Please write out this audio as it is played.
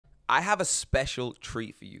I have a special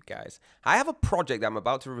treat for you guys. I have a project that I'm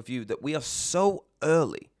about to review that we are so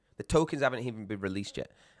early. The tokens haven't even been released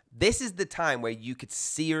yet. This is the time where you could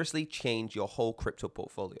seriously change your whole crypto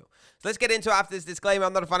portfolio. So let's get into it after this disclaimer.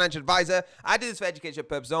 I'm not a financial advisor. I do this for education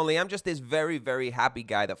purposes only. I'm just this very, very happy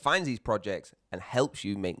guy that finds these projects and helps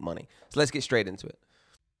you make money. So let's get straight into it.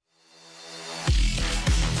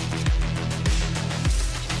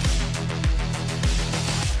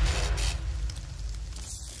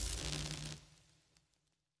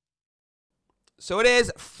 So it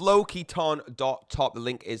is flokiton.top. The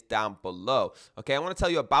link is down below. Okay, I want to tell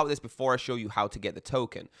you about this before I show you how to get the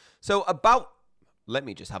token. Let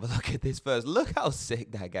me just have a look at this first. Look how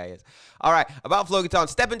sick that guy is. All right, about FlokiTon.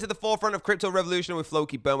 Step into the forefront of crypto revolution with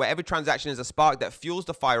FlokiBurn, where every transaction is a spark that fuels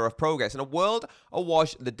the fire of progress. In a world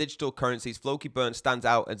awash the digital currencies, FlokiBurn stands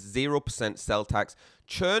out as 0% sell tax,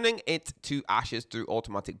 churning it to ashes through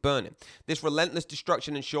automatic burning. This relentless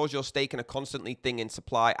destruction ensures your stake in a constantly thing in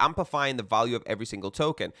supply, amplifying the value of every single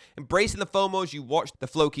token. Embracing the FOMO as you watch the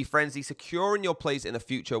Floki frenzy, securing your place in a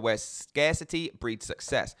future where scarcity breeds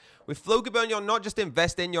success. With FlokiBurn, you're not just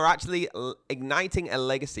investing, you're actually igniting a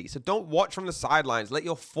legacy. So don't watch from the sidelines. Let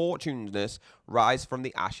your fortuneness rise from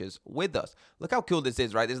the ashes with us. Look how cool this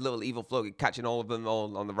is, right? This little evil Floki catching all of them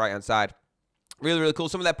all on the right-hand side. Really, really cool.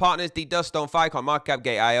 Some of their partners, D-Dust, Stone Fire, CoinMarketCap,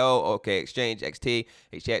 Gate.io, OK Exchange, XT,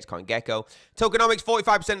 HTX, CoinGecko. Tokenomics,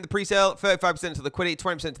 45% of the pre-sale, 35% to liquidity,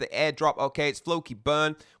 20% to the airdrop. OK, it's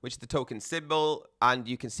FlokiBurn, which is the token symbol, and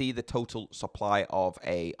you can see the total supply of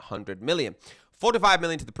 100 million. 45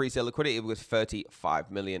 million to the pre-sale, liquidity was 35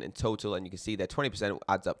 million in total, and you can see there 20%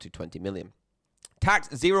 adds up to 20 million. Tax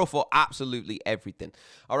 0 for absolutely everything.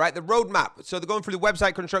 All right, the roadmap. So they're going through the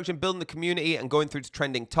website construction, building the community, and going through to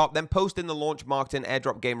trending top. Then posting the launch marketing,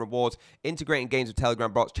 airdrop game rewards, integrating games with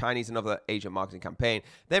Telegram bots, Chinese and other Asian marketing campaign.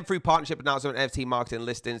 Then through partnership announcement, NFT marketing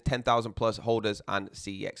listings, 10,000 plus holders, and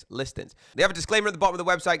CEX listings. They have a disclaimer at the bottom of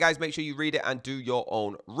the website, guys. Make sure you read it and do your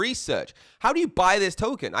own research. How do you buy this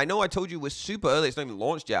token? I know I told you we're super early. It's not even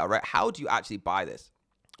launched yet, all right? How do you actually buy this?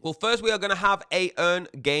 Well, first we are going to have a earn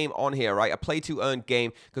game on here, right? A play to earn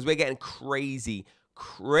game, because we're getting crazy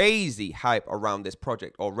hype around this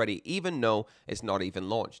project already, even though it's not even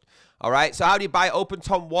launched. All right, so how do you buy? Open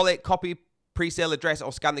Ton Wallet, copy pre-sale address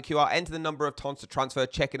or scan the QR, enter the number of tons to transfer,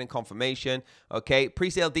 check-in and confirmation. Okay,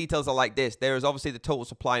 pre-sale details are like this. There is obviously the total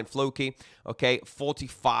supply in Floki. Okay,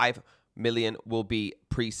 45 million will be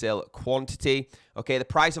pre-sale quantity. Okay, the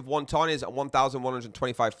price of 1 ton is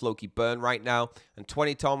 1,125 FlokiBurn right now, and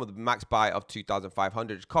 20 ton with a max buy of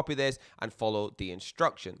 2,500. Just copy this and follow the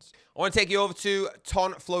instructions. I want to take you over to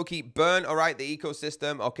Ton FlokiBurn. All right, the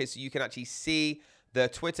ecosystem. Okay, so you can actually see the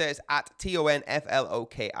Twitter is at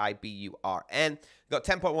TONFLOKIBURN. Got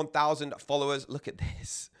 10.1 thousand followers. Look at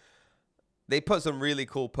this. They put some really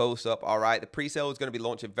cool posts up. All right, the pre-sale is going to be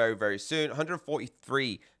launching very, very soon.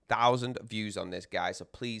 143,000 views on this, guys. So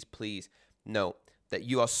please, please note that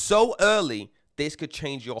you are so early, this could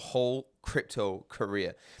change your whole crypto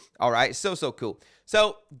career. All right, so cool.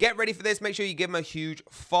 So get ready for this. Make sure you give them a huge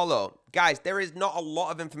follow. Guys, there is not a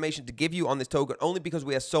lot of information to give you on this token, only because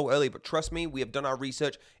we are so early. But trust me, we have done our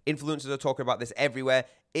research. Influencers are talking about this everywhere.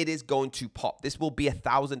 It is going to pop. This will be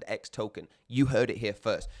 1,000x token. You heard it here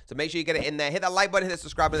first. So make sure you get it in there. Hit that like button, hit the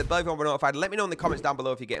subscribe button, the bell if you want to be notified. Let me know in the comments down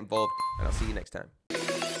below if you get involved, and I'll see you next time.